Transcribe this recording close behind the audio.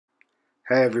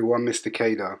Hey everyone, Mr.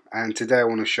 Kader, and today I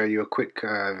want to show you a quick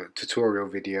tutorial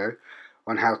video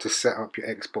on how to set up your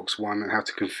Xbox One and how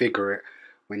to configure it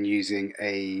when using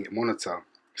a monitor.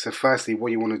 So firstly,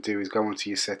 what you want to do is go onto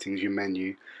your settings, your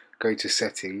menu, go to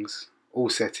settings, all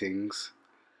settings,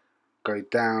 go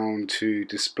down to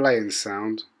display and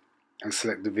sound and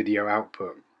select the video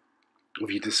output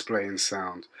of your display and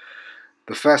sound.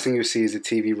 The first thing you'll see is the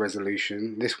TV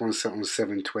resolution. This one's set on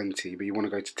 720, but you want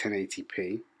to go to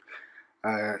 1080p.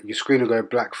 Your screen will go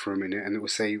black for a minute and it will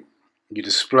say your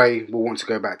display will want to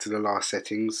go back to the last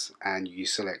settings and you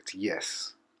select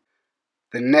yes.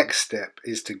 The next step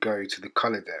is to go to the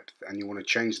color depth and you want to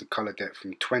change the color depth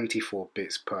from 24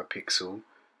 bits per pixel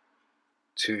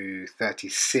to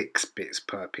 36 bits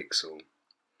per pixel.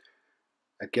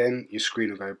 Again, your screen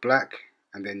will go black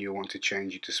and then you'll want to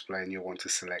change your display and you'll want to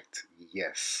select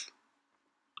yes.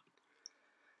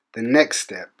 The next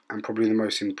step, and probably the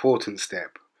most important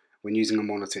step when using a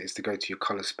monitor, is to go to your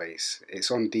color space. It's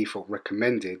on default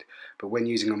recommended, but when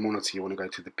using a monitor you want to go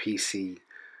to the PC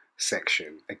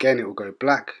section. Again, it will go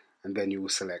black and then you will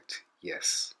select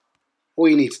yes. All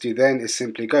you need to do then is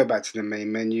simply go back to the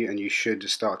main menu and you should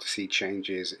start to see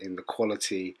changes in the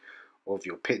quality of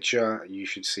your picture. You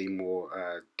should see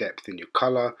more depth in your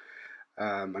color.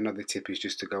 Another tip is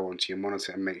just to go onto your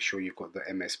monitor and make sure you've got the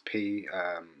MSP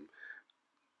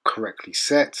correctly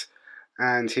set.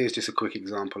 And here's just a quick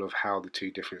example of how the two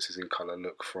differences in color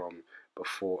look from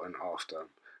before and after.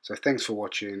 So thanks for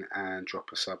watching and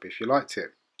drop a sub if you liked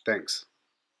it. Thanks.